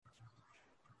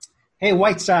Hey,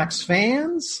 White Sox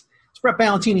fans. It's Brett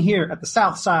Ballantini here at the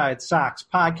Southside Sox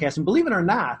podcast. And believe it or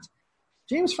not,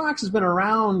 James Fox has been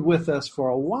around with us for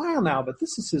a while now, but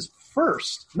this is his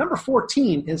first. Number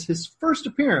 14 is his first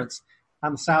appearance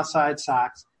on the Southside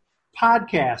Sox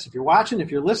podcast. If you're watching,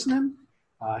 if you're listening,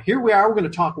 here we are. We're going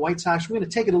to talk White Sox. We're going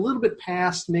to take it a little bit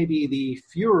past maybe the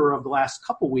furor of the last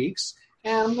couple weeks,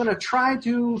 and I'm going to try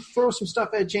to throw some stuff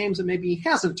at James that maybe he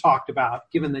hasn't talked about,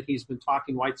 given that he's been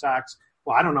talking White Sox.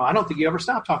 Well, I don't know. I don't think you ever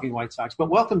stopped talking White Sox. But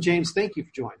welcome, James. Thank you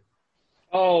for joining.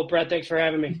 Oh, Brett, thanks for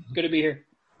having me. Good to be here.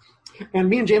 And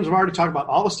me and James have already talked about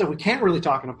all the stuff we can't really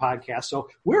talk in a podcast. So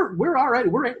we're all right.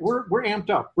 We're amped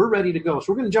up. We're ready to go.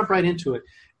 So we're going to jump right into it.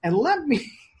 And let me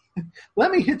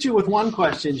hit you with one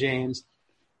question, James.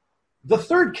 The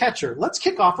third catcher. Let's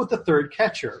kick off with the third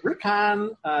catcher. Rick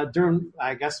Hahn, during,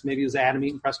 I guess maybe his Adam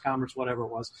Eaton press conference, whatever it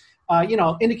was,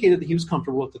 indicated that he was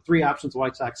comfortable with the three options the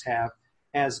White Sox have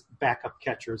as backup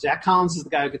catcher. Zach Collins is the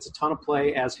guy who gets a ton of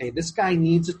play as, hey, this guy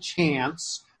needs a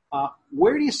chance.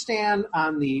 Where do you stand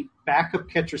on the backup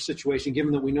catcher situation,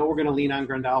 given that we know we're going to lean on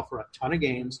Grandal for a ton of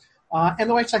games? And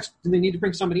the White Sox, do they need to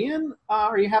bring somebody in?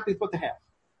 Are you happy with what they have?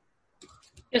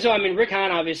 Yeah, so, Rick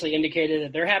Hahn obviously indicated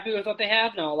that they're happy with what they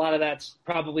have. Now, a lot of that's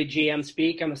probably GM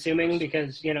speak, I'm assuming,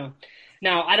 because,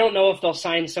 now I don't know if they'll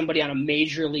sign somebody on a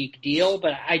major league deal,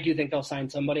 but I do think they'll sign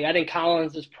somebody. I think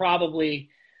Collins is probably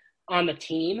on the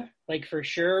team, for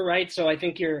sure, right? So I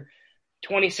think your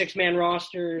 26-man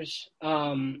rosters,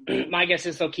 my guess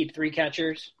is they'll keep three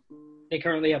catchers. They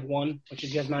currently have one, which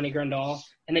is Yasmani Grandal.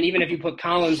 And then even if you put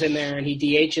Collins in there and he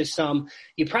DHs some,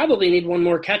 you probably need one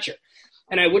more catcher.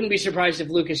 And I wouldn't be surprised if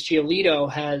Lucas Giolito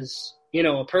has,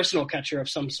 a personal catcher of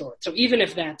some sort. So even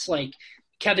if that's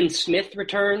Kevin Smith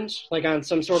returns, on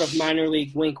some sort of minor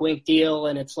league wink deal,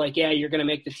 and it's you're going to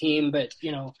make the team, but,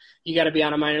 you got to be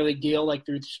on a minor league deal,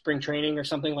 through spring training or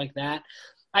something like that.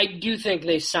 I do think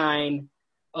they sign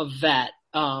a vet.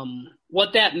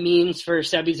 What that means for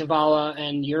Sebi Zavala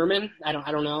and Yermin, I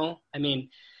don't know.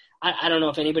 I don't know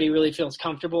if anybody really feels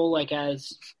comfortable,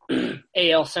 as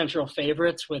AL Central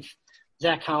favorites with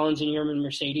Zach Collins and Yermin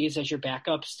Mercedes as your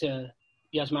backups to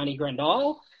Yasmani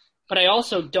Grandal. But I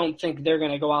also don't think they're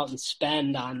going to go out and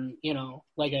spend on,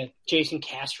 a Jason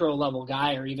Castro level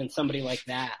guy or even somebody like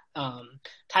that.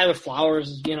 Tyler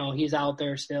Flowers, he's out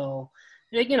there still.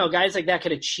 Guys like that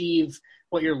could achieve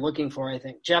what you're looking for, I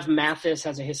think. Jeff Mathis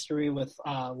has a history with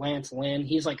Lance Lynn.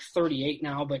 He's 38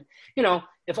 now. But,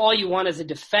 if all you want is a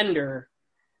defender,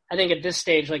 I think at this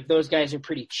stage, those guys are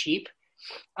pretty cheap.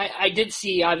 I did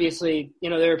see, obviously,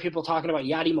 there were people talking about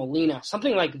Yadi Molina.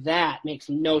 Something like that makes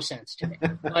no sense to me.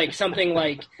 Something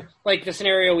like the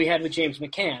scenario we had with James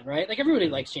McCann, right? Everybody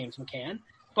likes James McCann,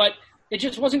 but it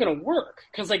just wasn't going to work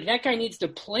because, that guy needs to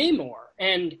play more.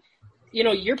 And,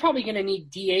 you're probably going to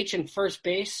need DH and first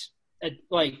base at,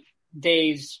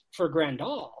 days for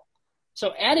Grandal.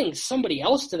 So adding somebody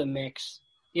else to the mix,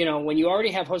 when you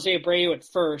already have Jose Abreu at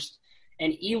first,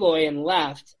 and Eloy in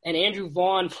left, and Andrew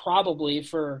Vaughn probably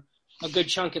for a good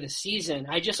chunk of the season.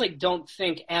 I just don't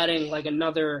think adding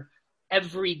another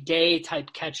everyday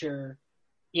type catcher,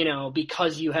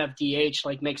 because you have DH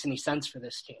makes any sense for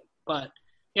this team. But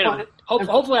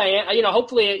hopefully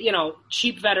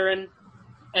cheap veteran,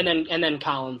 and then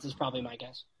Collins is probably my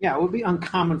guess. Yeah, it would be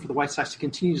uncommon for the White Sox to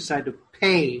continue to decide to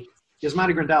pay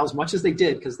Yasmani Grandal as much as they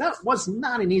did, because that was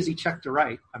not an easy check to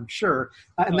write, I'm sure,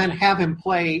 and then have him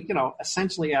play,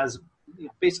 essentially as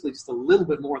basically just a little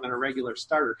bit more than a regular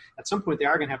starter. At some point, they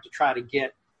are going to have to try to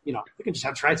get, they can just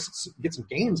have to try to get some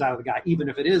games out of the guy, even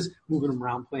if it is moving him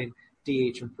around playing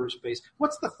DH and first base.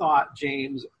 What's the thought,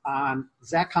 James, on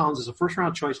Zach Collins as a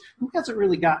first-round choice who hasn't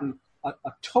really gotten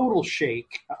a total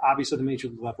shake, obviously, at the major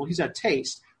league level? He's had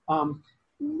taste.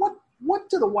 What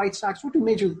do the White Sox, what do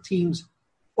major league teams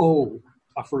owe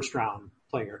a first-round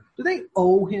player? Do they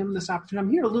owe him this opportunity?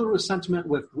 I'm hearing a little bit of sentiment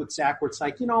with Zach where it's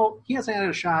he hasn't had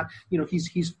a shot.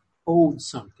 He's owed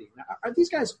something. Are these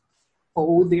guys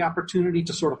owed the opportunity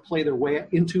to sort of play their way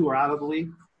into or out of the league?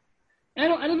 I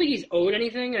don't think he's owed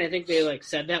anything, and I think they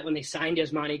said that when they signed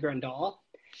Yasmani Grandal.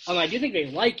 I do think they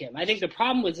like him. I think the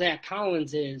problem with Zach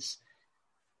Collins is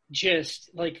just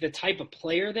the type of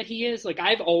player that he is.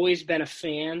 I've always been a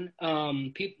fan.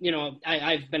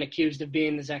 I've been accused of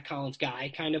being the Zach Collins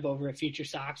guy kind of over at Future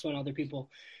Sox when other people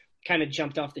kind of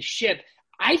jumped off the ship.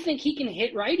 I think he can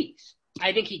hit righties.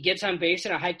 I think he gets on base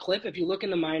at a high clip. If you look in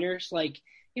the minors, he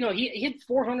hit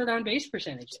 400 on base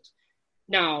percentages.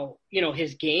 Now,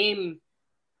 his game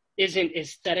isn't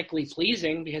aesthetically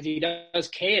pleasing because he does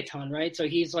K a ton, right? So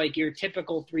he's your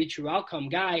typical 3 true outcome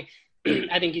guy.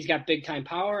 I think he's got big-time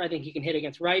power. I think he can hit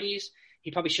against righties. He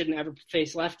probably shouldn't ever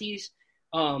face lefties.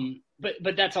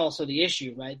 But that's also the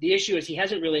issue, right? The issue is he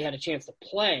hasn't really had a chance to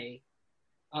play,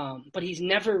 but he's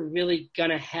never really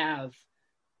going to have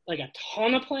like a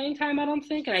ton of playing time, I don't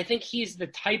think. And I think he's the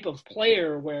type of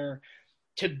player where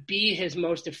to be his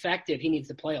most effective, he needs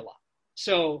to play a lot.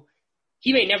 So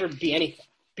he may never be anything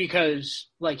because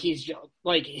like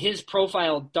his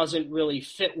profile doesn't really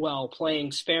fit well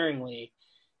playing sparingly,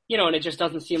 and it just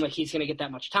doesn't seem like he's going to get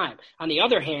that much time. On the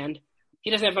other hand, he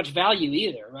doesn't have much value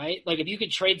either, right? Like if you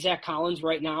could trade Zach Collins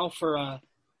right now for a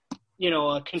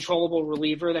controllable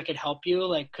reliever that could help you,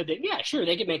 like could they? Yeah, sure,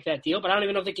 they could make that deal, but I don't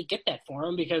even know if they could get that for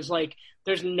him because like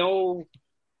there's no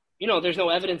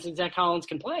evidence that Zach Collins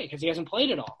can play because he hasn't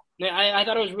played at all. I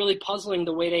thought it was really puzzling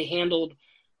the way they handled,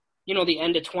 the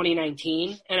end of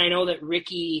 2019, and I know that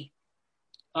Ricky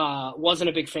wasn't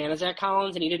a big fan of Zach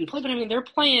Collins and he didn't play, but I mean they're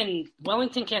playing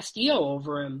Wellington Castillo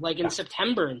over him like in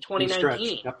September in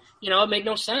 2019. Yep. It made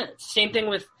no sense. Same thing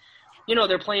with,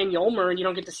 they're playing Yolmer and you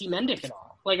don't get to see Mendick at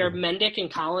all. Like are Mendick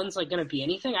and Collins like going to be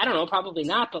anything? I don't know, probably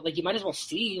not, but like you might as well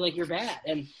see like you're bad.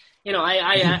 And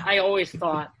I always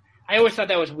thought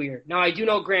that was weird. Now I do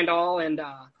know Grandal and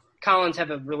Collins have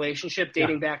a relationship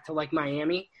dating back to like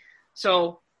Miami,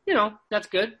 so that's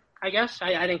good. I guess.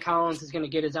 I think Collins is going to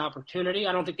get his opportunity.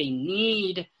 I don't think they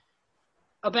need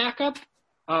a backup.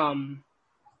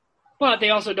 But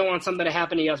they also don't want something to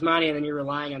happen to Yasmani and then you're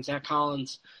relying on Zach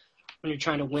Collins when you're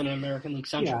trying to win an American League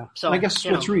Central. Yeah. So I guess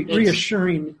what's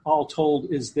reassuring all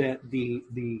told is that the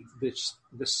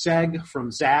seg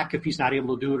from Zach, if he's not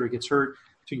able to do it or gets hurt,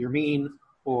 to Yermin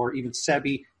or even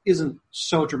Sebi, isn't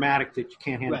so dramatic that you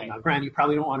can't handle it. Now, granted, you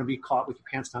probably don't want to be caught with your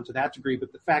pants down to that degree,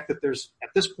 but the fact that there's, at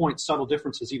this point, subtle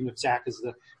differences, even if Zach is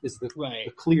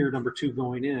the clear number 2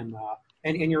 going in.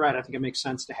 And you're right, I think it makes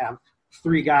sense to have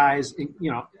 3 guys.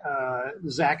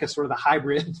 Zach is sort of the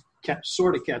hybrid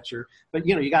sort of catcher, but,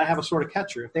 you got to have a sort of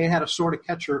catcher. If they had a sort of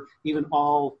catcher even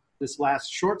all this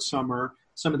last short summer,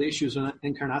 some of the issues in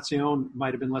Encarnacion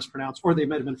might have been less pronounced, or they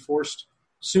might have been forced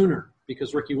sooner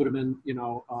because Ricky would have been,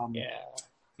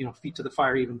 feet to the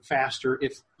fire even faster.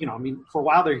 If, for a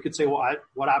while there, you could say, well,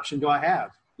 what option do I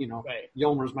have?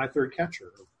 Yolmer's my 3rd catcher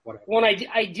or whatever. Well,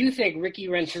 I do think Ricky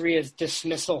Renteria's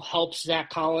dismissal helps Zach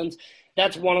Collins.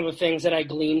 That's one of the things that I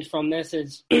gleaned from this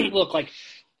is, look, like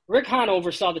Rick Hahn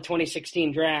oversaw the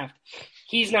 2016 draft.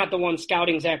 He's not the one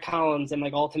scouting Zach Collins and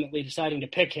like ultimately deciding to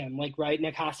pick him. Like, right,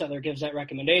 Nick Hostetler gives that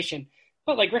recommendation.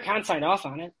 But like Rick Hahn signed off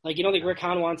on it. Like, you don't think Rick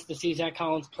Hahn wants to see Zach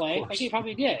Collins play? Like he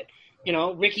probably did.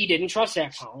 Ricky didn't trust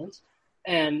Zach Collins,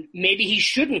 and maybe he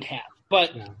shouldn't have.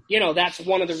 But, that's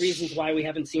one of the reasons why we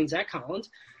haven't seen Zach Collins.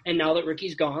 And now that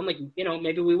Ricky's gone, like,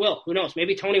 maybe we will. Who knows?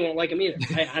 Maybe Tony won't like him either.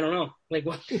 I don't know. Like,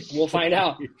 we'll find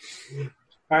out.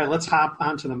 All right, let's hop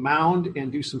onto the mound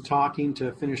and do some talking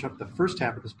to finish up the first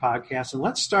half of this podcast. And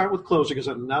let's start with closer because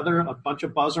a bunch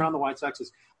of buzz around the White Sox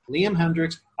is Liam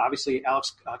Hendriks. Obviously,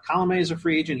 Alex Colomé is a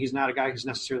free agent. He's not a guy who's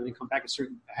necessarily going to come back. I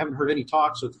haven't heard any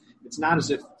talk, so it's not as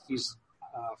if he's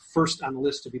first on the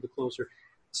list to be the closer.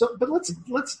 So, but let's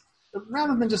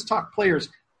rather than just talk players,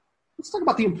 let's talk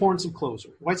about the importance of closer.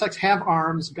 The White Sox have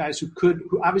arms, guys who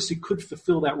obviously could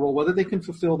fulfill that role, whether they can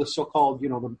fulfill the so-called,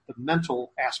 the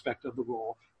mental aspect of the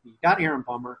role. You got Aaron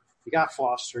Bummer, you got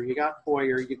Foster, you got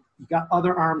Hoyer, you got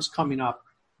other arms coming up.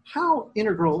 How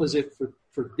integral is it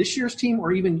for this year's team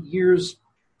or even years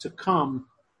to come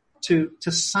to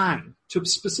sign, to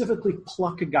specifically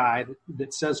pluck a guy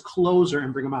that says closer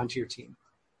and bring him onto your team?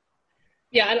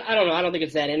 Yeah, I don't know. I don't think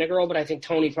it's that integral, but I think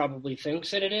Tony probably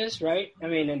thinks that it is, right? I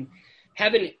mean, and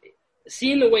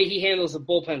seeing the way he handles the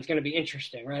bullpen is going to be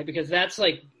interesting, right? Because that's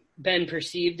like been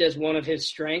perceived as one of his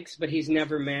strengths, but he's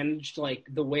never managed like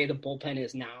the way the bullpen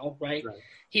is now, right?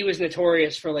 He was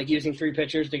notorious for like using 3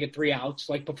 pitchers to get 3 outs,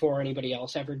 like before anybody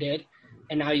else ever did,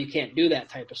 and now you can't do that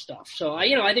type of stuff. So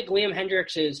I think Liam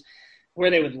Hendriks is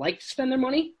where they would like to spend their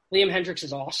money. Liam Hendriks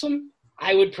is awesome.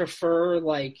 I would prefer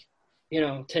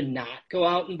to not go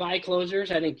out and buy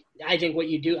closers. I think what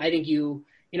you do,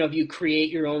 if you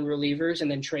create your own relievers and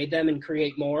then trade them and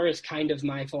create more is kind of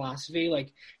my philosophy.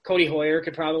 Like Cody Hoyer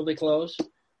could probably close,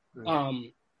 but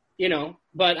on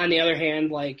the other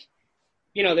hand,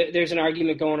 there's an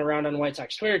argument going around on White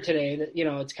Sox Twitter today that,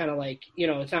 it's kind of like,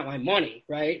 it's not my money,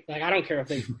 right? Like, I don't care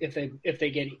if they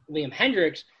get Liam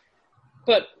Hendriks,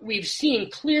 but we've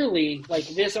seen clearly, like,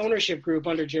 this ownership group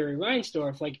under Jerry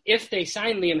Reinsdorf, like, if they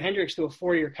sign Liam Hendriks to a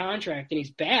 4-year contract and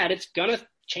he's bad, it's going to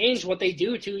change what they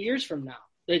do 2 years from now.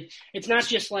 It's not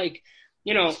just like,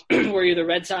 where you're the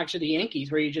Red Sox or the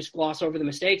Yankees, where you just gloss over the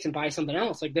mistakes and buy something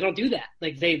else. Like, they don't do that.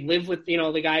 Like, they live with,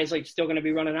 the guys, like, still going to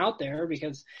be running out there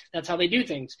because that's how they do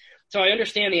things. So I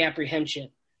understand the apprehension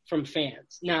from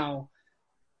fans. Now,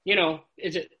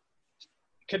 is it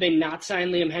could they not sign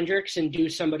Liam Hendriks and do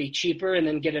somebody cheaper and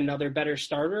then get another better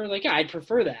starter? Like, yeah, I'd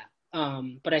prefer that.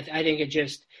 But I think it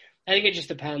just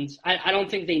depends. I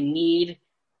don't think they need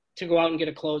to go out and get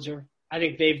a closer. I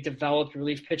think they've developed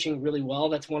relief pitching really well.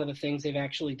 That's one of the things they've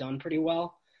actually done pretty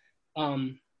well.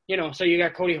 So you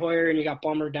got Cody Hoyer and you got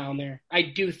Bummer down there. I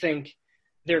do think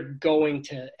they're going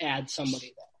to add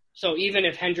somebody though. So even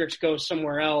if Hendriks goes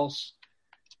somewhere else,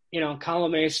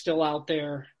 Colomé is still out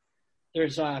there.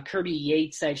 There's Kirby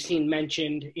Yates I've seen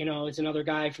mentioned, is another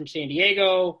guy from San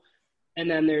Diego. And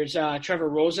then there's Trevor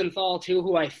Rosenthal too,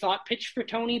 who I thought pitched for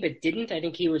Tony but didn't. I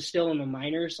think he was still in the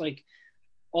minors, like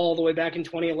all the way back in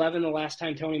 2011, the last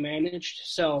time Tony managed.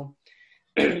 So,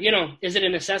 is it a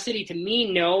necessity? To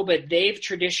me, no, but they've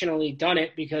traditionally done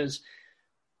it because,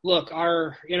 look,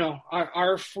 our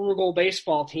frugal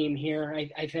baseball team here,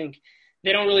 I think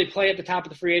they don't really play at the top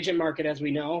of the free agent market, as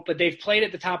we know, but they've played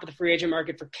at the top of the free agent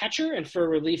market for catcher and for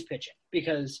relief pitching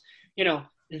because,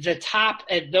 the top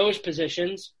at those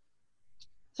positions,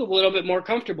 it's a little bit more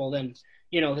comfortable than,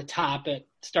 the top at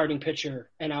starting pitcher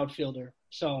and outfielder.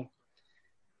 So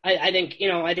I think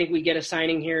we get a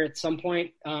signing here at some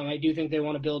point. I do think they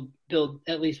want to build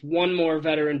at least one more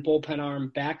veteran bullpen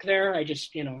arm back there. I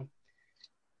just,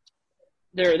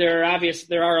 there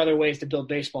are other ways to build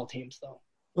baseball teams though.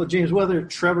 Well, James, whether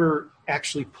Trevor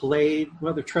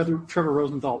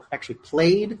Rosenthal actually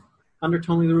played under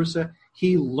Tony La Russa,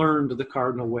 he learned the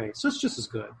Cardinal way. So it's just as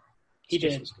good. He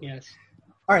did, yes.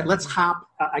 All right, let's hop,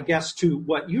 to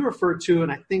what you referred to,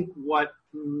 and I think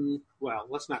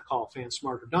let's not call fans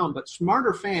smart or dumb, but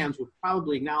smarter fans would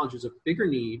probably acknowledge is a bigger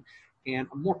need and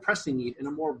a more pressing need and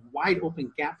a more wide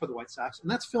open gap for the White Sox, and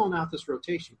that's filling out this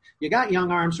rotation. You got young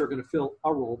arms who are going to fill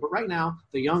a role, but right now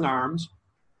the young arms,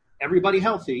 everybody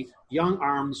healthy, young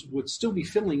arms would still be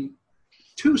filling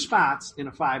 2 spots in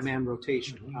a 5-man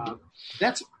rotation.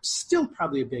 That's still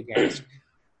probably a big ask.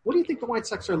 What do you think the White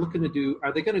Sox are looking to do?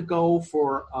 Are they going to go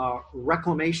for a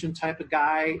reclamation type of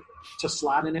guy to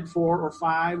slot in at 4 or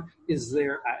 5? I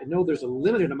know there's a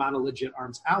limited amount of legit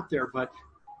arms out there, but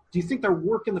do you think they're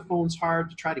working the phones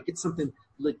hard to try to get something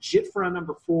legit for a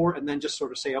number 4 and then just sort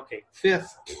of say, okay, 5th,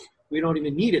 we don't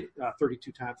even need it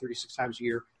 36 times a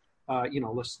year.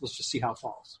 Let's just see how it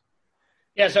falls.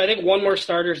 Yeah, so I think one more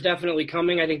starter is definitely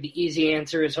coming. I think the easy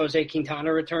answer is Jose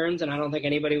Quintana returns, and I don't think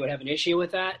anybody would have an issue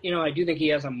with that. I do think he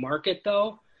has a market,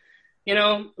 though.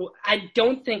 I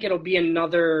don't think it'll be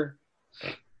another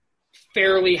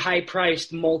fairly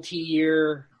high-priced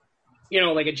multi-year,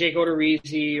 like a Jake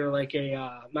Odorizzi or like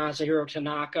a Masahiro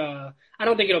Tanaka. I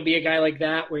don't think it'll be a guy like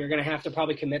that where you're going to have to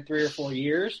probably commit 3 or 4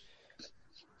 years.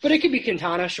 But it could be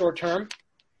Quintana short-term.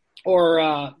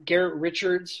 Or Garrett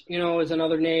Richards, is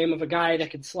another name of a guy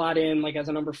that could slot in like as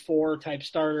a number 4 type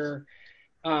starter.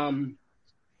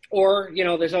 Or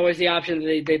there's always the option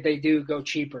that they do go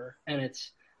cheaper, and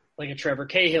it's like a Trevor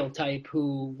Cahill type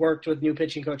who worked with new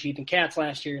pitching coach Ethan Katz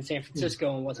last year in San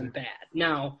Francisco and wasn't bad.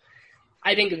 Now,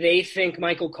 I think they think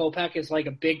Michael Kopech is like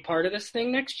a big part of this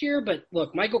thing next year, but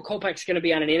look, Michael Kopech's going to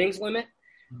be on an innings limit.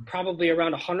 Probably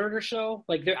around 100 or so.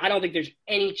 I don't think there's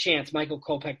any chance Michael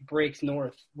Kopech breaks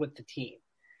north with the team.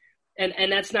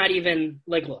 And that's not even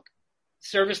look,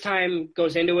 service time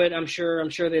goes into it. I'm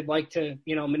sure they'd like to,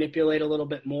 manipulate a little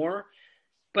bit more,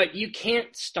 but you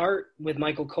can't start with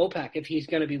Michael Kopech if he's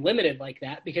going to be limited like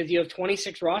that because you have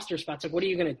 26 roster spots. Like, what are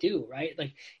you going to do? Right.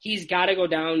 Like he's got to go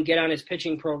down, get on his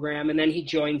pitching program, and then he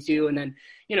joins you. And then,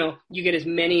 you get as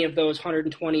many of those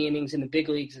 120 innings in the big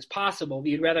leagues as possible, but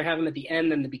you'd rather have him at the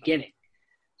end than the beginning.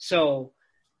 So,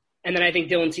 and then I think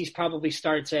Dylan Cease probably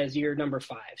starts as your number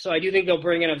 5. So I do think they'll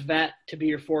bring in a vet to be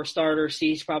your 4 starter.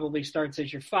 Cease probably starts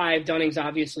as your 5. Dunning's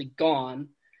obviously gone.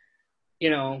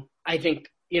 I think,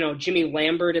 Jimmy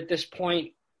Lambert at this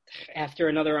point, after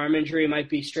another arm injury, might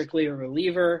be strictly a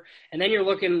reliever. And then you're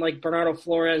looking like Bernardo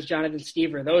Flores, Jonathan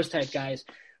Stever, those type guys.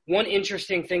 One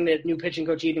interesting thing that new pitching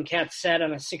coach Ethan Katz said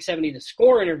on a 670 The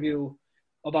Score interview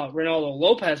about Reynaldo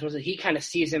Lopez was that he kind of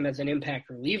sees him as an impact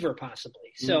reliever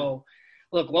possibly. So,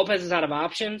 look, Lopez is out of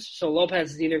options. So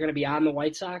Lopez is either going to be on the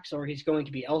White Sox or he's going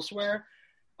to be elsewhere.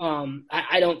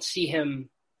 I don't see him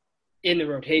in the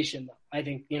rotation, though. I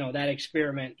think, that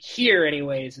experiment here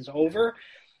anyways is over.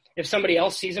 If somebody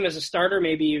else sees him as a starter,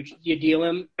 maybe you deal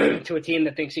him to a team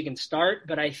that thinks he can start.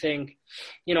 But I think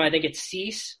it's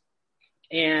Cease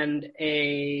and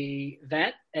a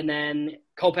vet and then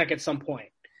Kopech at some point.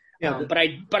 Yeah,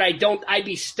 I'd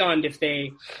be stunned if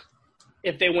they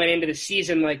went into the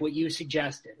season like what you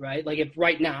suggested, right? Like if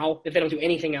right now, if they don't do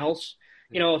anything else,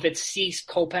 if it's Cease,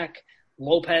 Kopech,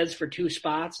 Lopez for 2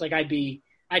 spots, like I'd be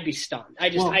I'd be stunned. I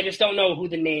just don't know who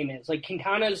the name is. Like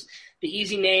Quintana's the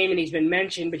easy name, and he's been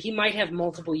mentioned, but he might have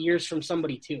multiple years from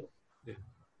somebody too. Yeah.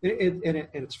 And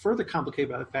it's further complicated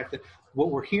by the fact that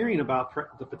what we're hearing about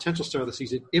the potential start of the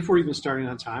season, if we're even starting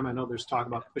on time, I know there's talk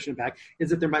about pushing it back, is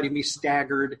that there might even be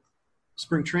staggered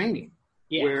spring training.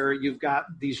 Yeah. Where you've got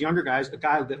these younger guys, a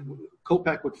guy that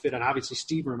Kopech would fit in, obviously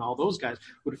Stever and all those guys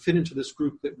would fit into this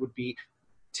group that would be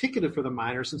ticketed for the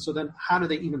minors. And so then how do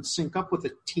they even sync up with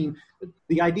the team?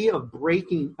 The idea of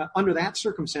breaking, under that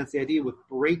circumstance, the idea with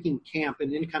breaking camp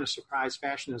in any kind of surprise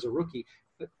fashion as a rookie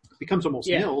becomes almost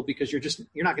nil because you're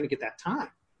not going to get that time.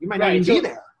 You might not even be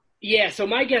there. Yeah, so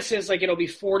my guess is like it'll be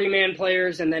 40-man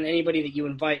players and then anybody that you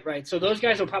invite, right? So those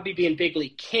guys will probably be in big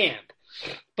league camp.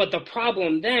 But the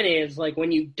problem then is, like,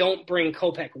 when you don't bring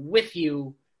Kopech with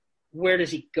you, where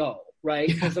does he go, right?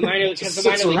 Because the minor league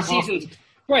season's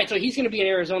right. So he's going to be in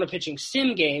Arizona pitching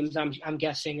sim games, I'm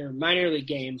guessing, or minor league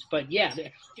games. But yeah,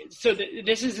 so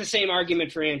this is the same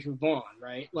argument for Andrew Vaughn,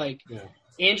 right? Like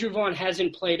Andrew Vaughn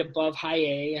hasn't played above high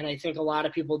A, and I think a lot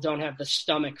of people don't have the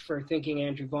stomach for thinking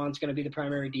Andrew Vaughn's going to be the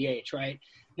primary DH, right?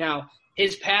 Now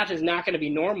his path is not going to be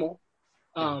normal.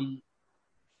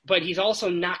 But he's also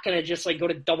not going to just like go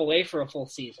to Double-A for a full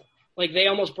season. Like they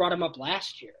almost brought him up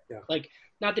last year. Yeah. Like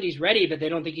not that he's ready, but they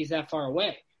don't think he's that far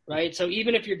away, right? So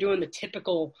even if you're doing the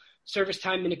typical service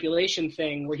time manipulation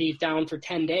thing where he's down for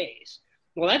 10 days,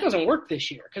 well, that doesn't work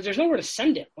this year because there's nowhere to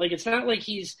send him. Like it's not like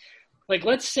he's like,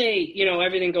 let's say,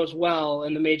 everything goes well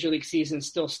and the major league season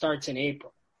still starts in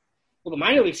April. Well, the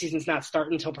minor league season's not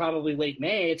starting until probably late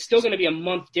May. It's still going to be a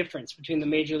month difference between the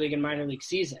major league and minor league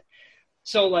season.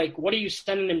 So, like, what are you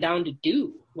sending him down to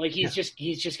do? Like, he's just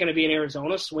going to be in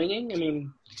Arizona swinging? I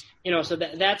mean, so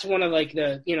that's one of, like,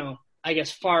 the, I guess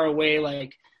far away,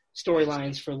 like,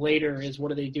 storylines for later is what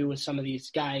do they do with some of these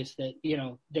guys that,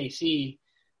 they see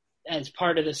as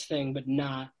part of this thing but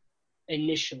not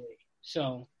initially.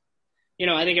 So,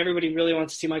 I think everybody really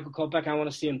wants to see Michael Kopech. I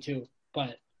want to see him too.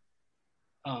 But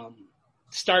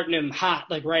starting him hot,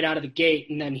 like right out of the gate,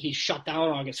 and then he's shut down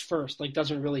August 1st, like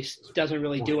doesn't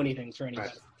really do anything for anybody.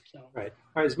 Right. All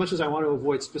right. As much as I want to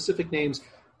avoid specific names,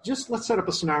 just let's set up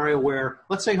a scenario where,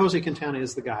 let's say Jose Quintana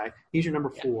is the guy. He's your number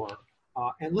 4.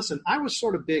 And listen, I was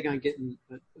sort of big on getting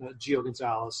Gio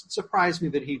Gonzalez. It surprised me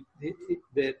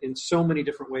that in so many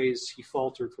different ways he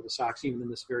faltered for the Sox, even in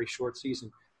this very short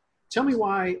season. Tell me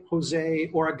why Jose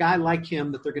or a guy like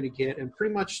him that they're going to get and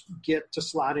pretty much get to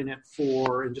slot in at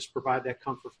 4 and just provide that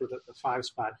comfort for the 5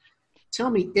 spot. Tell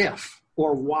me if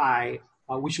or why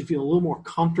we should feel a little more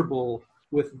comfortable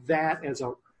with that as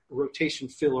a rotation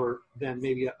filler than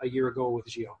maybe a year ago with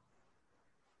Gio.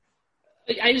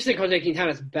 I just think Jose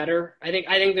Quintana is better. I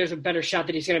think there's a better shot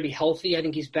that he's going to be healthy. I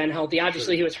think he's been healthy.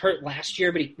 Obviously, He was hurt last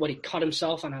year, but he cut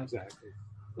himself on a exactly.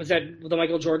 Was that the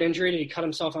Michael Jordan injury? Did he cut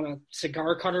himself on a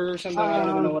cigar cutter or something? I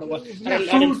don't even know what it was.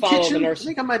 I didn't follow the nurse. I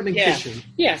think I might have been kitchen.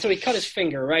 Yeah, so he cut his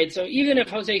finger, right? So even if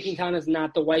Jose Quintana is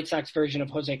not the White Sox version of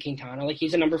Jose Quintana, like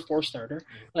he's a number 4 starter,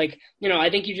 like, I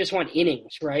think you just want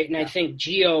innings, right? And I think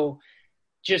Gio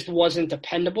just wasn't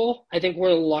dependable. I think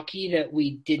we're lucky that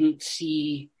we didn't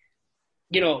see,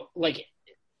 like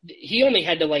he only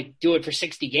had to like do it for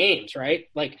 60 games, right?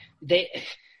 Like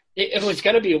it was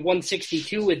going to be a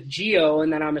 162 with Gio,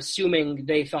 and then I'm assuming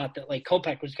they thought that like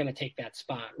Kopech was going to take that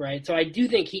spot, right? So I do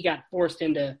think he got forced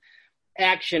into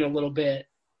action a little bit,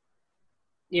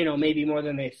 maybe more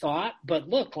than they thought. But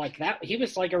look, like that, he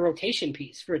was like a rotation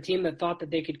piece for a team that thought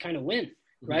that they could kind of win,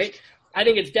 right? Mm-hmm. I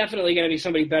think it's definitely going to be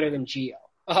somebody better than Gio.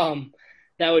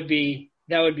 That would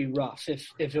be rough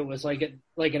if it was like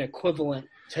an equivalent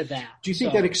to that. Do you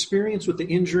think that experience with the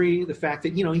injury, the fact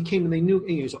that, he came and they knew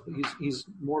he's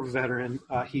more of a veteran,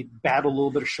 he battled a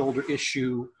little bit of shoulder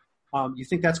issue, you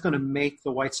think that's going to make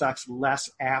the White Sox less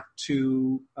apt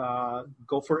to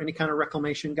go for any kind of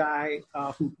reclamation guy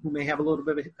who may have a little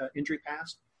bit of injury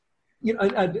past?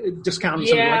 Discounting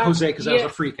somebody like Jose because that was a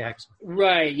freak accident.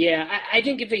 Right, yeah. I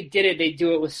think if they did it, they'd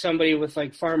do it with somebody with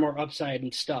like far more upside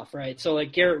and stuff, right? So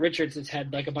like Garrett Richards has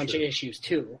had like a bunch of issues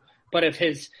too. But if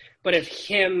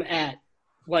him at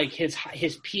like his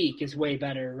peak is way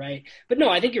better, right? But no,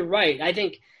 I think you're right. I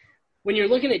think when you're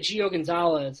looking at Gio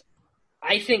Gonzalez,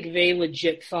 I think they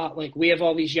legit thought like we have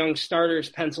all these young starters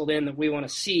penciled in that we want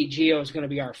to see. Gio is going to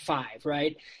be our 5,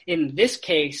 right? In this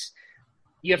case,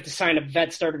 you have to sign a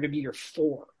vet starter to be your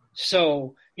 4.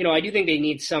 So, I do think they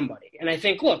need somebody. And I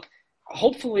think, look,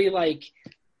 hopefully, like,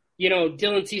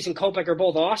 Dylan Cease and Kopech are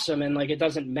both awesome and, like, it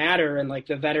doesn't matter and, like,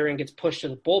 the veteran gets pushed to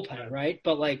the bullpen, right?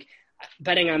 But, like,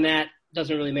 betting on that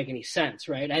doesn't really make any sense,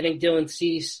 right? I think Dylan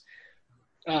Cease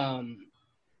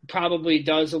probably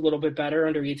does a little bit better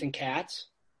under Ethan Katz,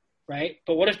 right?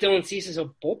 But what if Dylan Cease is a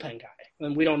bullpen guy?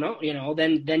 And we don't know,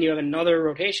 then you have another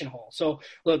rotation hole. So,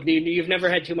 look, you've never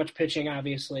had too much pitching,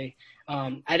 obviously.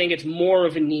 I think it's more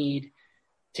of a need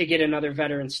to get another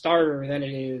veteran starter than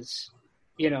it is,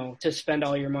 to spend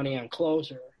all your money on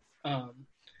closer,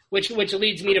 which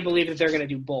leads me to believe that they're going to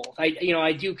do both.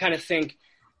 I do kind of think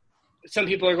some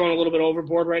people are going a little bit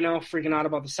overboard right now, freaking out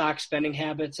about the Sox spending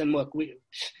habits. And look, we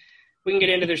can get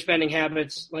into their spending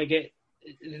habits.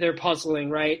 They're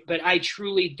puzzling, right? But I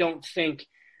truly don't think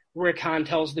Rick Hahn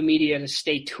tells the media to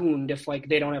stay tuned if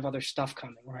they don't have other stuff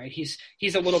coming, right? He's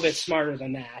a little bit smarter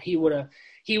than that. He would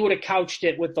have couched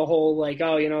it with the whole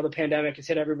the pandemic has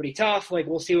hit everybody tough.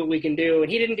 We'll see what we can do,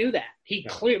 and he didn't do that. He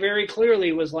very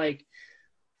clearly was we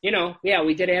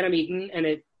did Adam Eaton, and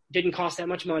it didn't cost that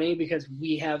much money because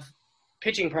we have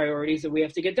pitching priorities that we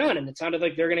have to get done, and it sounded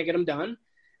like they're going to get them done.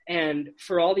 And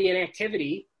for all the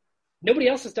inactivity, nobody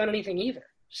else has done anything either.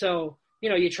 So.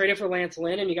 You traded for Lance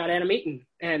Lynn and you got Adam Eaton.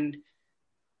 And,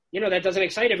 that doesn't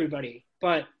excite everybody.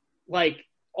 But,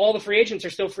 all the free agents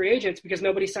are still free agents because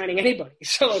nobody's signing anybody.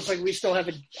 So it's we still have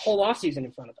a whole offseason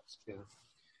in front of us. Yeah.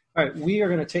 All right, we are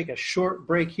going to take a short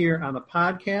break here on the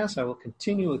podcast. I will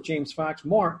continue with James Fox.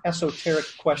 More esoteric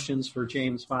questions for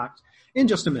James Fox in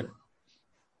just a minute.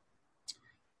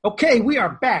 Okay, we are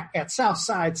back at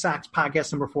Southside Sox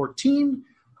podcast number 14.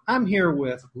 I'm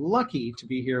lucky to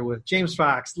be here with James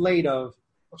Fox, late of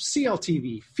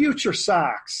CLTV, Future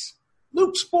Sox,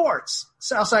 Loop Sports,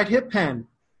 Southside Hit Pen,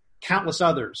 countless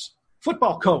others,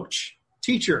 football coach,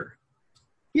 teacher.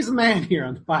 He's the man here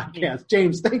on the podcast.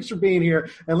 James, thanks for being here,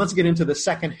 and let's get into the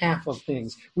second half of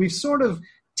things. We've sort of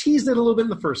teased it a little bit in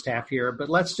the first half here, but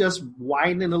let's just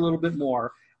widen it a little bit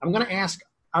more. I'm going to ask,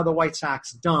 are the White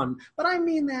Sox done? But I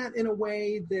mean that in a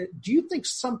way that, do you think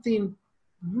something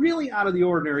really out of the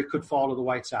ordinary could fall to the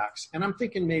White Sox? And I'm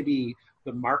thinking maybe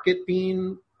the market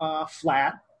being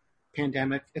flat,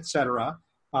 pandemic, etc.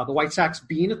 The White Sox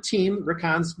being a team, Rick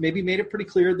Hahn's maybe made it pretty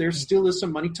clear there still is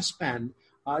some money to spend.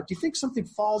 Do you think something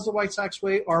falls the White Sox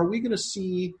way, or are we going to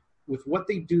see, with what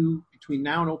they do between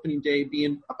now and opening day,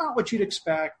 being about what you'd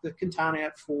expect, the Quintana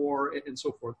at 4 and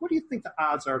so forth? What do you think the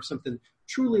odds are of something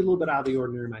truly a little bit out of the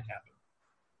ordinary might happen?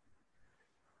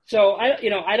 So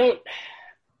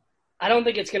I don't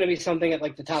think it's going to be something at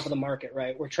the top of the market,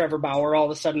 right? Where Trevor Bauer all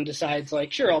of a sudden decides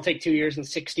sure, I'll take 2 years and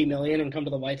 $60 million and come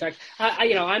to the White Sox. I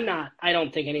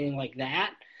don't think anything like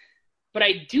that, but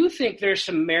I do think there's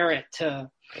some merit to,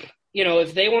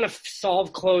 if they want to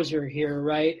solve closer here,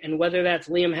 right? And whether that's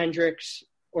Liam Hendriks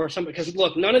or somebody, because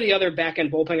look, none of the other back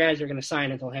end bullpen guys are going to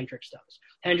sign until Hendriks does.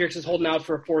 Hendriks is holding out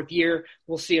for a 4th year.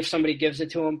 We'll see if somebody gives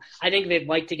it to him. I think they'd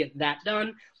like to get that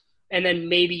done. And then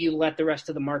maybe you let the rest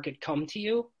of the market come to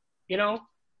you.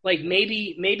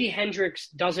 Maybe Hendriks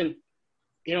doesn't,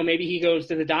 maybe he goes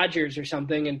to the Dodgers or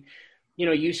something and,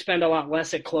 you spend a lot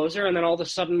less at closer and then all of a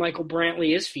sudden Michael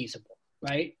Brantley is feasible,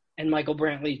 right? And Michael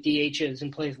Brantley DHs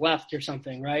and plays left or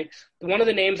something, right? One of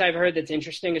the names I've heard that's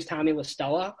interesting is Tommy La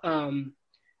Stella.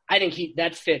 I think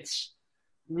that fits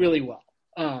really well.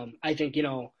 I think,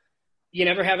 you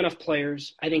never have enough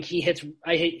players. I think he hit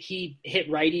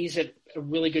righties at a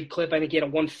really good clip. I think he had a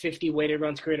 150 weighted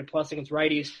runs created plus against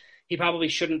righties. He probably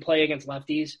shouldn't play against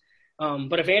lefties.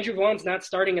 But if Andrew Vaughn's not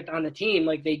starting on the team,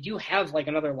 they do have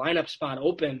another lineup spot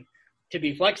open to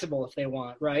be flexible if they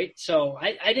want, right? So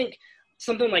I think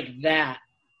something like that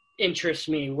interests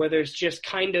me, where there's just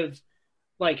kind of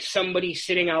somebody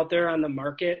sitting out there on the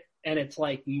market and it's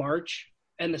March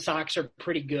and the Sox are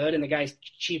pretty good and the guy's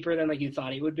cheaper than you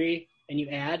thought he would be and you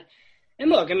add. And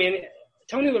look,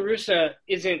 Tony La Russa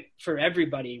isn't for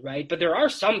everybody, right? But there are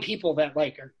some people that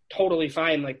are totally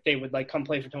fine. They would come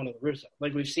play for Tony La Russa.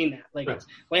 We've seen that. Right.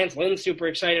 Lance Lynn's super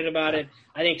excited about it.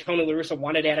 I think Tony La Russa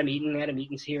wanted Adam Eaton. Adam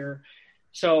Eaton's here.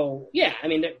 So yeah,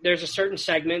 there's a certain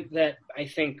segment that I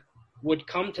think would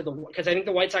come to because I think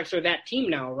the White Sox are that team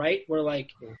now, right? Where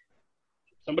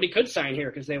somebody could sign here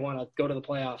because they want to go to the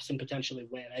playoffs and potentially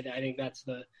win. I think that's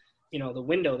the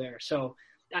window there. So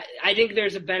I think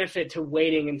there's a benefit to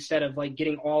waiting instead of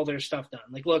getting all their stuff done.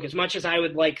 Look, as much as I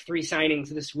would like 3 signings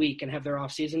this week and have their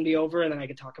off season be over and then I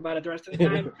could talk about it the rest of the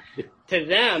time, to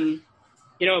them,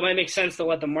 it might make sense to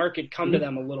let the market come to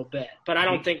them a little bit. But I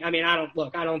don't think, I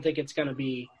don't think it's going to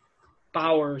be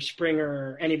Bauer,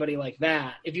 Springer, anybody like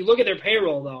that. If you look at their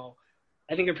payroll though,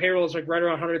 I think their payroll is right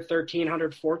around 113,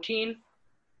 114.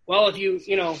 Well,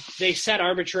 if they set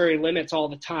arbitrary limits all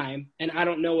the time, and I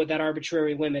don't know what that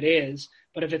arbitrary limit is,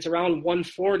 but if it's around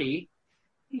 140,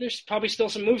 there's probably still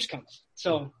some moves coming.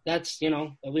 So that's,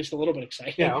 at least a little bit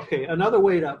exciting. Yeah, okay. Another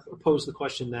way to pose the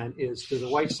question then is, do the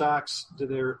White Sox, do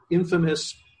their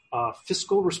infamous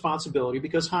fiscal responsibility,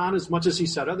 because Hahn, as much as he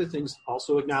said other things,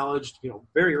 also acknowledged,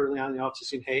 very early on in the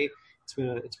offseason, hey,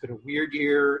 it's been a weird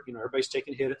year. Everybody's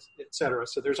taking hits, et cetera.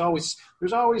 So there's always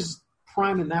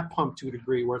priming that pump to a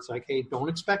degree where it's like, hey, don't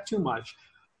expect too much.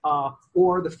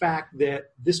 Or the fact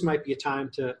that this might be a time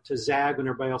to zag when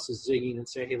everybody else is zigging and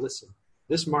say, hey, listen,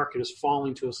 this market is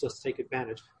falling to us. Let's take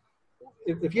advantage.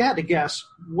 If you had to guess,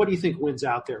 what do you think wins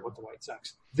out there with the White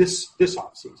Sox this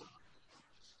offseason?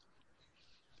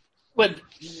 But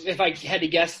if I had to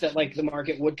guess that, the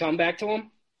market would come back to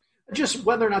them? Just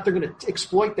whether or not they're going to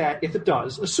exploit that, if it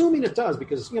does, assuming it does,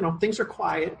 because, things are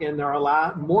quiet and there are a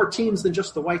lot more teams than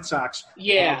just the White Sox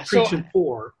preaching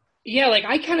for. Yeah,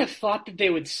 I kind of thought that they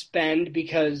would spend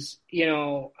because,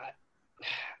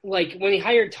 when he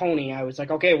hired Tony, I was like,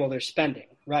 okay, well, they're spending,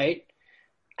 right?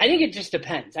 I think it just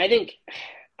depends. I think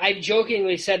I've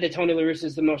jokingly said that Tony La Russa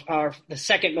is the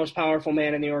second most powerful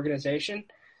man in the organization.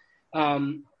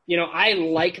 I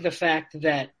like the fact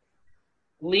that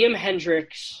Liam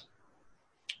Hendriks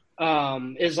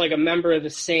is a member of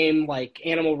the same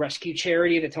animal rescue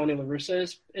charity that Tony La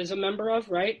Russa is a member of,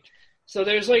 right? So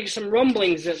there's some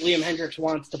rumblings that Liam Hendriks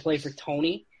wants to play for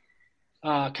Tony.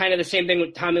 Kind of the same thing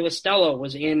with Tommy Listello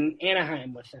was in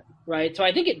Anaheim with him, right? So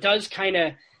I think it does kind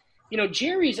of,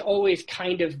 Jerry's always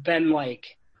kind of been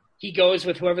he goes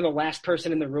with whoever the last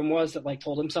person in the room was that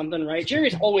told him something, right?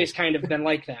 Jerry's always kind of been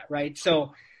like that, right?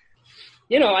 So,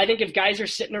 I think if guys are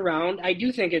sitting around, I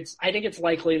think it's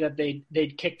likely that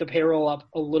they'd kick the payroll up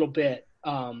a little bit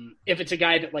if it's a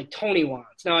guy that Tony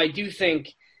wants. Now, I do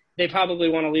think they probably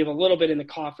want to leave a little bit in the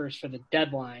coffers for the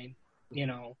deadline,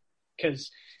 because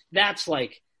that's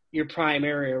your prime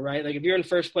area, right? If you're in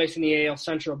first place in the AL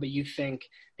Central, but you think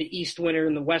the East winner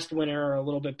and the West winner are a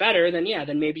little bit better, then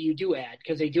maybe you do add,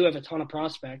 because they do have a ton of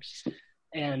prospects,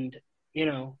 and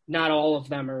not all of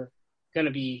them are going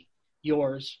to be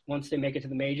yours once they make it to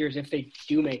the majors, if they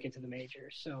do make it to the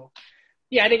majors. So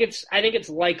yeah, I think it's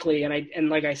likely, and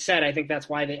like I said, I think that's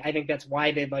why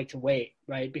they'd like to wait,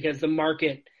 right? Because the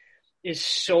market is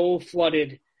so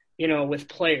flooded, with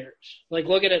players.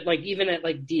 Look at it, even at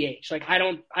DH. I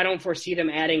don't foresee them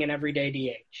adding an everyday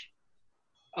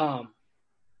DH.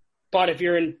 But if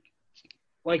you're in,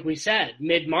 like we said,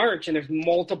 mid-March, and there's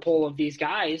multiple of these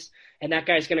guys, and that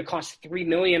guy's going to cost $3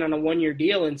 million on a 1-year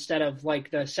deal instead of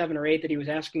the 7 or 8 that he was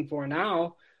asking for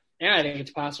now, yeah, I think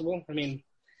it's possible. I mean,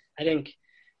 I think,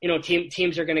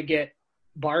 teams are going to get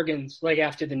bargains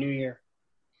after the new year.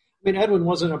 I mean, Edwin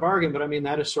wasn't a bargain, but I mean,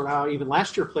 that is sort of how even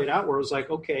last year played out, where it was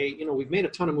okay, we've made a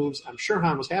ton of moves. I'm sure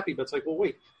Hahn was happy, but it's well,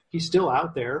 wait, he's still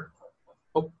out there.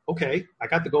 Oh, okay, I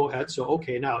got the go-ahead, so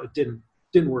okay, now it didn't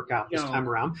work out this time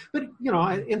around. But,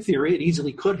 in theory, it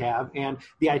easily could have. And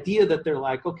the idea that they're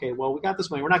okay, well, we got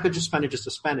this money. We're not going to just spend it just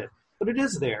to spend it. But it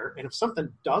is there. And if something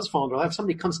does fall into life, if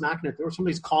somebody comes knocking at the door,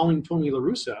 somebody's calling Tony La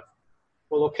Russa,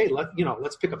 well, okay,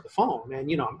 let's pick up the phone. And,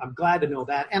 I'm glad to know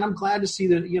that. And I'm glad to see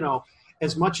that,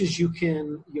 as much as you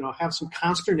can, have some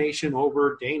consternation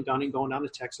over Dane Dunning going down to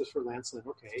Texas for Lance Lynn.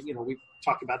 Okay, we've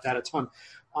talked about that a ton.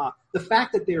 The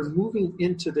fact that they're moving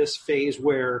into this phase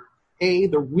where,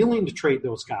 they're willing to trade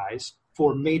those guys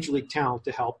for major league talent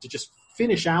to help to just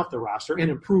finish out the roster and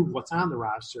improve what's on the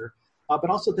roster, but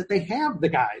also that they have the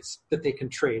guys that they can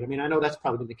trade. I mean, I know that's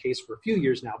probably been the case for a few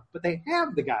years now, but they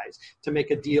have the guys to make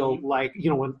a deal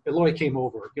when Eloy came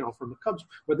over, from the Cubs,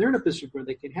 where they're in a position where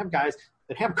they can have guys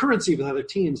that have currency with other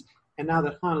teams. And now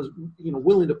that Hahn is,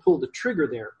 willing to pull the trigger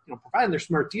there, providing they're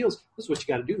smart deals, this is what you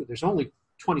got to do. There's only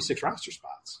 26 roster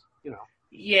spots,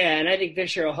 Yeah, and I think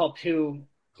this year will help too.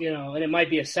 And it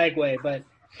might be a segue, but,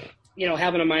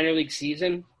 having a minor league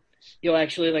season, you'll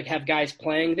actually have guys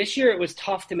playing. This year it was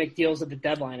tough to make deals at the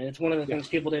deadline, and it's one of the things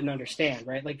people didn't understand,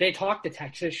 right? They talked to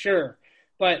Texas, sure.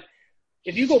 But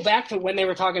if you go back to when they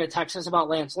were talking to Texas about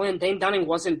Lance Lynn, Dane Dunning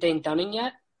wasn't Dane Dunning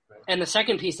yet. Right. And the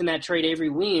second piece in that trade,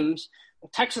 Avery Weems,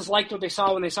 Texas liked what they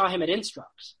saw when they saw him at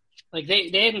Instructs.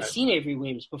 They hadn't seen Avery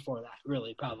Weems before that,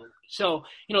 really, probably. So,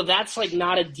 that's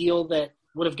not a deal that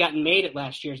would have gotten made at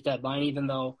last year's deadline, even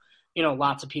though,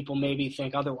 lots of people maybe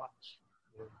think otherwise.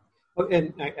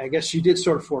 And I guess you did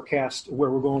sort of forecast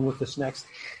where we're going with this next.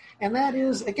 And that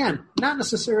is, again, not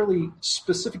necessarily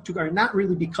specific to, or not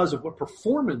really because of what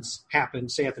performance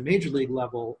happened, say, at the major league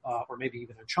level, or maybe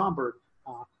even in Schaumburg.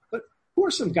 But who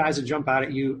are some guys that jump out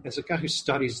at you as a guy who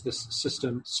studies this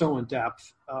system so in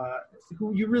depth,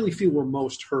 who you really feel were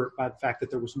most hurt by the fact that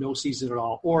there was no season at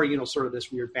all, or, sort of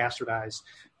this weird bastardized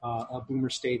Boomer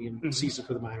Stadium season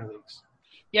for the minor leagues?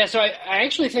 Yeah, so I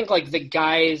actually think, the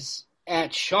guys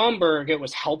at Schaumburg it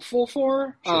was helpful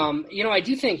for. Sure. I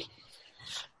do think,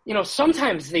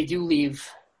 sometimes they do leave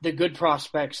the good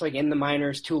prospects like in the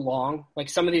minors too long. Like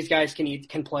some of these guys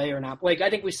can play or not. Like I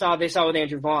think they saw with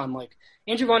Andrew Vaughn. Like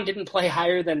Andrew Vaughn didn't play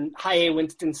higher than high A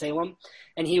Winston-Salem,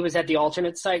 and he was at the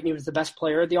alternate site, and he was the best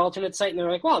player at the alternate site. And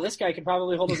they're like, wow, this guy could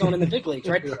probably hold his own in the big leagues,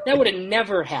 right? That would have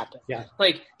never happened. Yeah.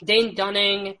 Like Dane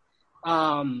Dunning,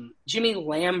 Jimmy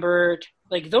Lambert,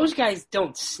 like those guys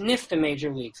don't sniff the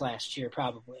major leagues last year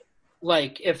probably.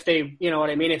 Like if they, you know what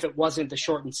I mean, if it wasn't the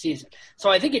shortened season. So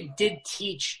I think it did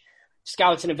teach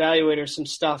scouts and evaluators some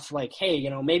stuff like, hey, you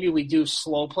know, maybe we do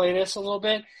slow play this a little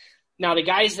bit. Now the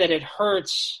guys that it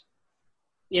hurts,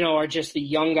 you know, are just the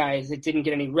young guys that didn't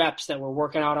get any reps, that were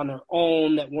working out on their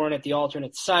own, that weren't at the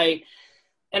alternate site.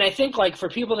 And I think like for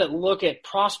people that look at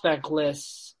prospect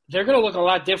lists, they're going to look a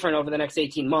lot different over the next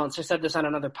 18 months. I said this on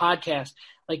another podcast.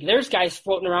 Like there's guys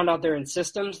floating around out there in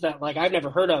systems that like I've never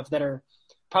heard of that are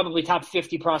probably top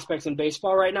 50 prospects in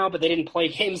baseball right now, but they didn't play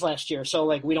games last year. So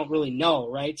like, we don't really know.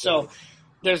 Right. So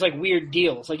there's like weird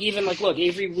deals. Like even like, look,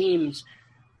 Avery Weems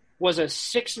was a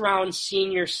 6th round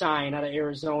senior sign out of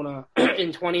Arizona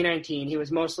in 2019. He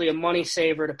was mostly a money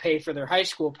saver to pay for their high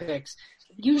school picks.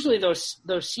 Usually those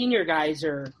senior guys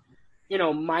are, you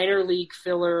know, minor league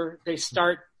filler. They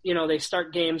start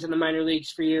games in the minor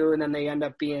leagues for you, and then they end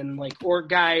up being like org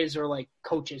guys or like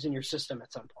coaches in your system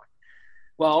at some point.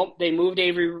 Well, they moved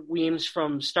Avery Weems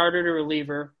from starter to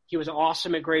reliever. He was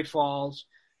awesome at Great Falls.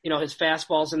 You know, his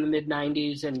fastball's in the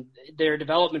mid-90s, and their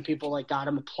development people like got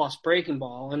him a plus breaking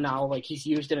ball, and now like he's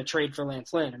used in a trade for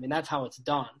Lance Lynn. I mean, that's how it's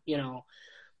done. You know,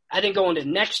 I think going to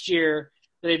next year,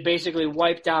 they basically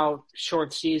wiped out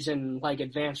short season like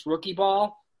advanced rookie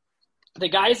ball. The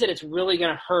guys that it's really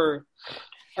going to hurt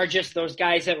are just those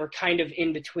guys that were kind of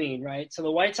in between, right? So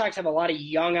the White Sox have a lot of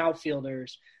young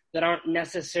outfielders that aren't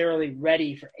necessarily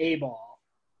ready for A-ball,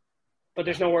 but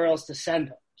there's nowhere else to send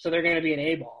them. So they're going to be an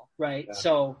A-ball, right? Yeah.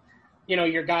 So, you know,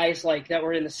 your guys like that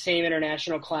were in the same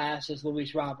international class as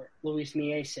Luis Robert, Luis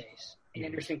Mieses,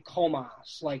 Anderson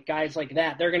Comas, like guys like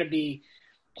that, they're going to be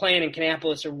playing in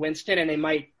Kannapolis or Winston, and they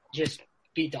might just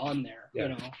be done there, you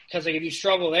know, because like if you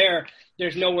struggle there,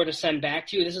 there's nowhere to send back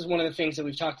to. This is one of the things that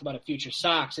we've talked about at Future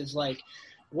Sox is like,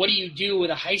 what do you do with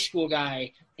a high school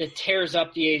guy that tears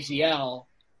up the AZL,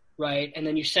 right? And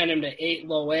then you send him to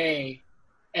low A,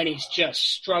 and he's just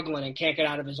struggling and can't get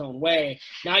out of his own way.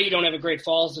 Now you don't have a Great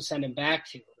Falls to send him back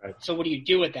to. Right. So what do you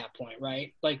do at that point,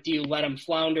 right? Like, do you let him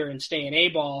flounder and stay in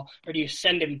A-ball, or do you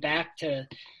send him back to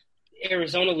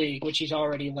Arizona League, which he's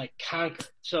already like conquered?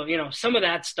 So, you know, some of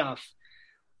that stuff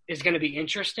is going to be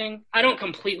interesting. I don't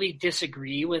completely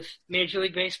disagree with Major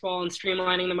League Baseball and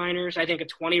streamlining the minors. I think a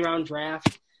 20-round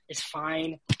draft is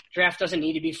fine. Draft doesn't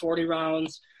need to be 40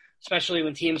 rounds, especially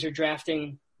when teams are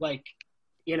drafting like,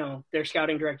 you know, their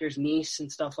scouting director's niece and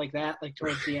stuff like that, like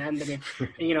towards the end. I mean,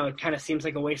 you know, it kind of seems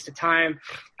like a waste of time.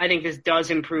 I think this does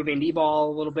improve indie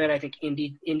ball a little bit. I think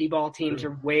indie ball teams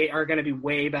are going to be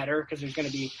way better because there's going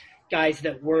to be guys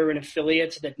that were in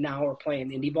affiliates that now are playing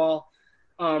indie ball.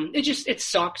 It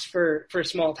sucks for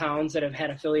small towns that have had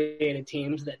affiliated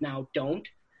teams that now don't.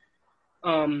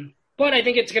 But I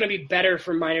think it's going to be better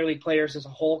for minor league players as a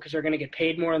whole because they're going to get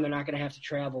paid more and they're not going to have to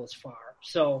travel as far.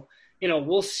 So, you know,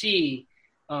 we'll see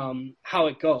how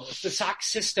it goes. The Sox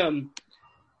system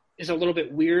is a little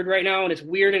bit weird right now, and it's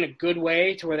weird in a good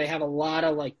way to where they have a lot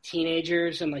of like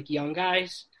teenagers and like young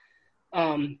guys.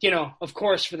 You know, of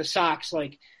course, for the Sox,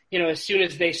 like, you know, as soon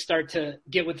as they start to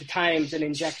get with the times and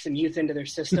inject some youth into their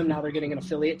system, now they're getting an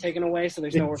affiliate taken away, so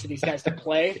there's nowhere for these guys to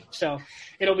play. So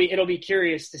it'll be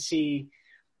curious to see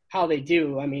how they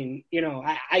do. I mean, you know,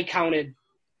 I counted,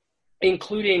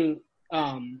 including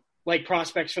like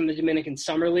prospects from the Dominican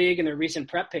Summer League and their recent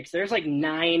prep picks. There's like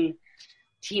 9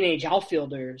 teenage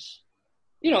outfielders,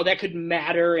 you know, that could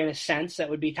matter in a sense. That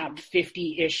would be top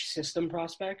 50-ish system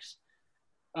prospects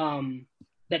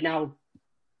that now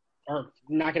are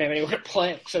not going to have anywhere to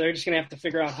play. So they're just going to have to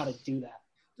figure out how to do that.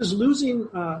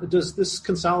 Does this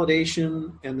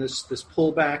consolidation and this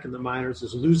pullback in the minors,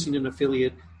 is losing an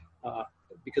affiliate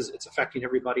because it's affecting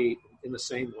everybody in the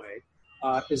same way,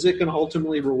 is it going to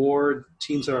ultimately reward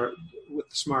teams that are with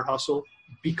the smart hustle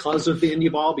because of the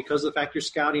indie ball, because of the fact you're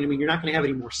scouting? I mean, you're not going to have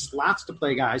any more slots to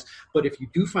play guys, but if you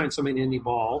do find somebody in indie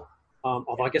ball,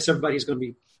 although I guess everybody's going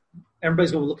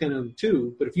to look at them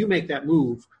too, but if you make that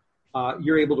move,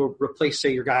 you're able to replace,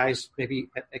 say, your guys maybe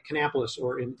at Kannapolis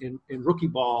or in rookie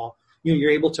ball. You know,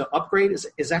 you're able to upgrade.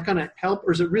 Is that going to help,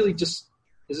 or is it really just,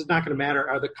 is it not going to matter?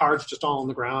 Are the cards just all on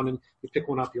the ground and you pick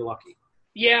one up, you're lucky?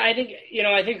 Yeah, I think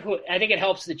it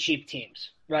helps the cheap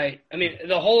teams, right? I mean,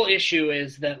 the whole issue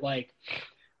is that like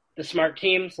the smart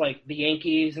teams, like the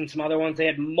Yankees and some other ones, they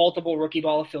had multiple rookie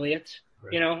ball affiliates,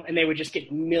 you know, and they would just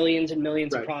get millions and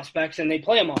millions of prospects, and they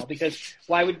play them all because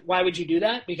why would you do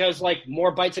that? Because like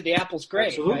more bites at the apple's great,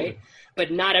 Absolutely. right?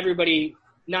 But not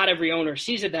every owner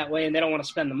sees it that way, and they don't want to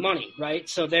spend the money, right?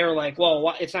 So they're like,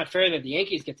 well, it's not fair that the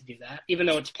Yankees get to do that, even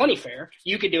though it's plenty fair.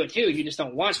 You could do it too. You just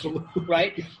don't want to,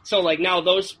 right? So like now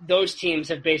those teams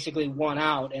have basically won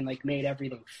out and like made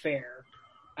everything fair,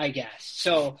 I guess.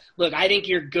 So look, I think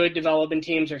your good development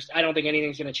teams I don't think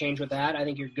anything's going to change with that. I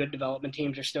think your good development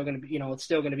teams are still going to be, you know, it's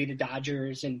still going to be the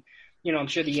Dodgers, and, you know, I'm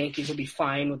sure the Yankees will be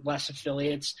fine with less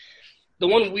affiliates. The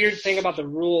one weird thing about the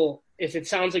rule is it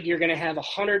sounds like you're going to have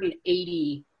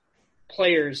 180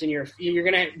 players you're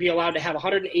going to be allowed to have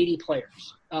 180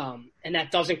 players. And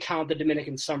that doesn't count the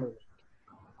Dominican Summer League.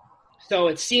 So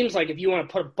it seems like if you want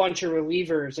to put a bunch of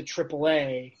relievers at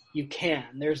AAA, you can.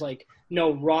 There's like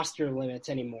no roster limits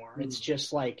anymore. It's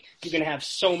just like you're going to have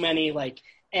so many like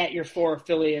at your 4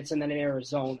 affiliates and then in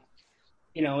Arizona,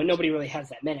 you know, and nobody really has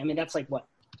that many. I mean, that's like what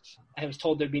I was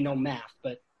told there'd be no math,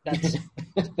 but that's,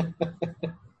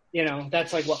 you know,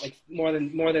 that's like what, like more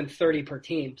than 30 per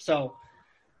team. So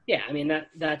yeah, I mean,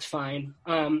 that's fine.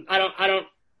 I don't,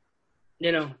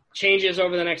 you know, changes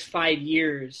over the next 5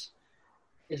 years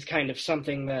is kind of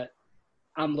something that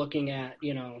I'm looking at,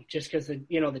 you know, just because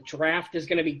the draft is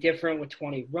going to be different with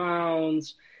 20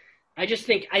 rounds. I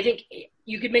think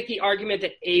you could make the argument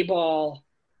that A-ball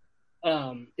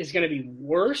is going to be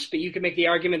worse, but you could make the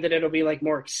argument that it'll be like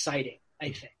more exciting,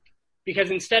 I think,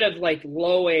 because instead of like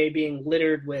low A being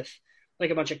littered with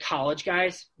like a bunch of college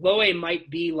guys, low A might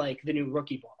be like the new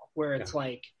rookie ball where it's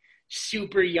like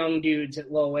super young dudes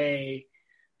at low A.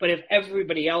 But if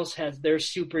everybody else has their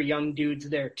super young dudes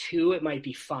there too, it might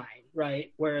be fine,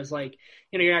 right? Whereas like,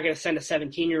 you know, you're not going to send a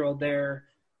 17-year-old there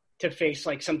to face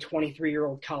like some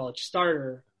 23-year-old college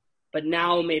starter. But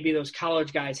now maybe those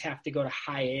college guys have to go to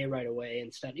high A right away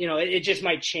instead. You know, it just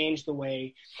might change the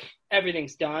way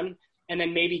everything's done. And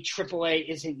then maybe AAA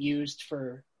isn't used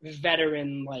for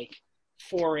veteran like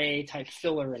 4A type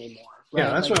filler anymore. Right?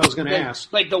 Yeah, that's like, what I was going to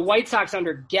ask. Like the White Sox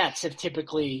under Getz have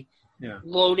typically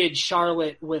loaded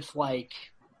Charlotte with like,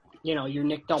 you know, your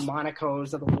Nick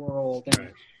Delmonicos of the world and,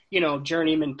 you know,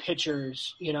 journeyman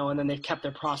pitchers, you know, and then they've kept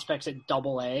their prospects at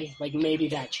AA. Like maybe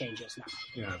that changes now.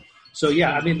 Yeah. So,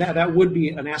 yeah, I mean, that would be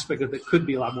an aspect of it could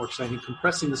be a lot more exciting,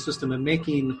 compressing the system and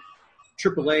making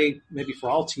AAA maybe for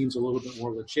all teams a little bit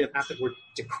more legit. Not that we're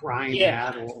decrying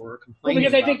that or complaining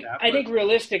because about that. I think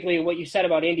realistically what you said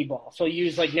about indie ball, so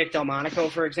use like Nick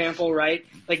Delmonico, for example, right?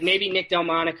 Like maybe Nick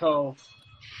Delmonico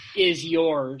is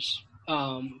yours,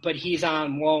 but he's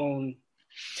on loan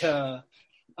to,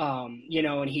 you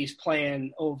know, and he's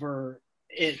playing over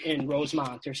in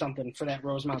Rosemont or something for that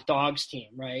Rosemont Dogs team,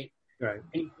 right? Right.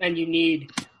 And you need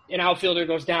an outfielder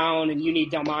goes down and you need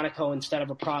Delmonico instead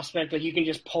of a prospect, but you can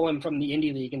just pull him from the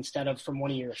indie league instead of from one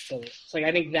of your affiliates. Like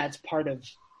I think that's part of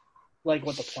like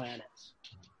what the plan is.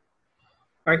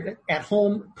 All right, at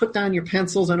home, put down your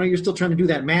pencils. I know you're still trying to do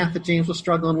that math that James was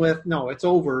struggling with. No, it's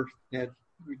over. You're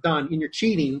done. And you're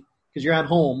cheating because you're at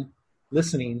home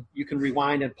listening. You can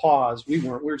rewind and pause. We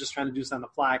weren't. We were just trying to do this on the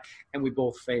fly, and we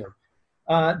both failed.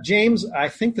 James, I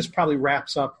think this probably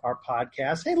wraps up our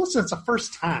podcast. Hey, listen, it's the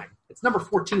first time. It's number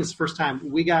 14. It's the first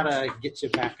time. We got to get you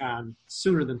back on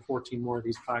sooner than 14 more of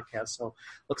these podcasts. So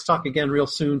let's talk again real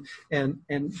soon and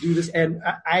do this. And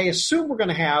I assume we're going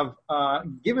to have,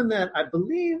 given that I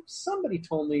believe somebody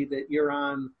told me that you're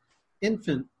on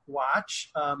Infant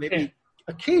Watch, maybe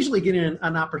occasionally getting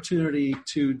an opportunity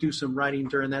to do some writing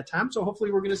during that time. So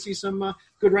hopefully we're going to see some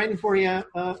good writing for you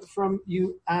from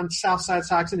you on Southside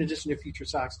Sox in addition to Future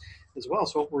Sox as well.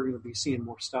 So we're going to be seeing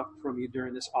more stuff from you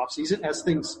during this offseason as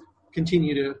things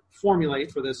continue to formulate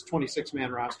for this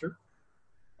 26-man roster.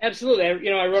 Absolutely.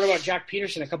 I wrote about Jack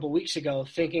Peterson a couple of weeks ago,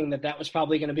 thinking that was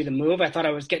probably going to be the move. I thought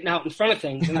I was getting out in front of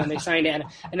things, and then they signed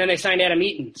Adam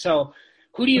Eaton. So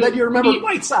who do you? Then you remember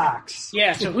White Sox.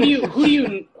 Yeah. So who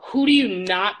do you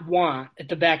not want at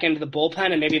the back end of the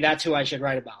bullpen? And maybe that's who I should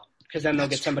write about, because then they'll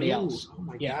get somebody else. Oh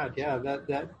my God.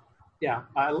 Yeah.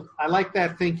 I like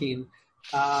that thinking.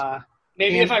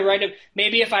 Maybe if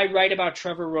I write about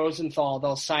Trevor Rosenthal,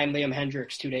 they'll sign Liam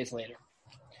Hendriks 2 days later.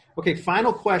 Okay,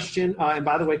 final question. And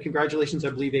by the way, congratulations! I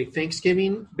believe a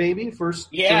Thanksgiving baby,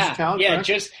 first child. Yeah,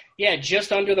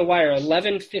 just under the wire.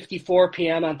 11:54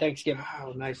 p.m. on Thanksgiving.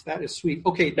 Oh, nice. That is sweet.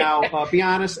 Okay, now be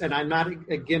honest, and I'm not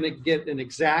going to get an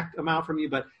exact amount from you,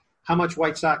 but how much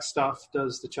White Sox stuff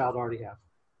does the child already have?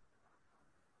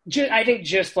 I think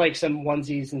just like some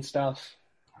onesies and stuff.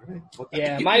 All right. Well,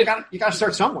 you got to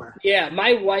start somewhere. Yeah,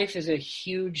 my wife is a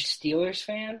huge Steelers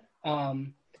fan.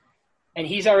 And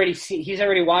he's already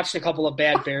watched a couple of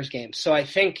bad Bears games. So I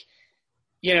think,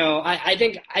 I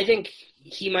think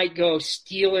he might go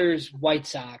Steelers, White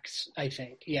Sox, I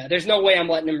think. Yeah, there's no way I'm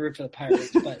letting him root for the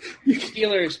Pirates, but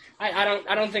Steelers,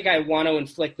 I don't think I want to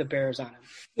inflict the Bears on him.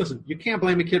 Listen, you can't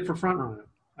blame a kid for front running.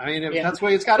 I mean, if that's the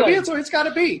way it's got to be, it's the way it's got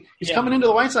to be. He's coming into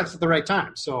the White Sox at the right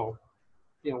time, so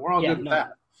we're all good with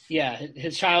that. Yeah,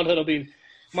 his childhood will be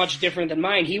much different than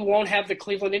mine. He won't have the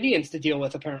Cleveland Indians to deal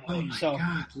with, apparently. Oh, my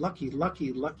God. Lucky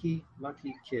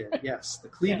kid. Yes, the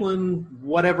Cleveland,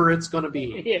 whatever it's going to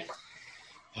be. Yeah.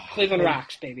 Cleveland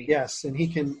Rocks, baby. Yes, and he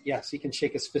can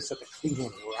shake his fist at the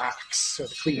Cleveland Rocks or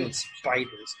the Cleveland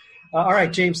Spiders. All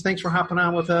right, James, thanks for hopping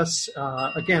on with us.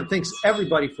 Again, thanks,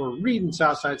 everybody, for reading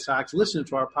Southside Sox, listening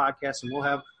to our podcast, and we'll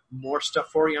have more stuff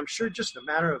for you, I'm sure, just in a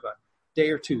matter of a day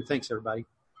or two. Thanks, everybody.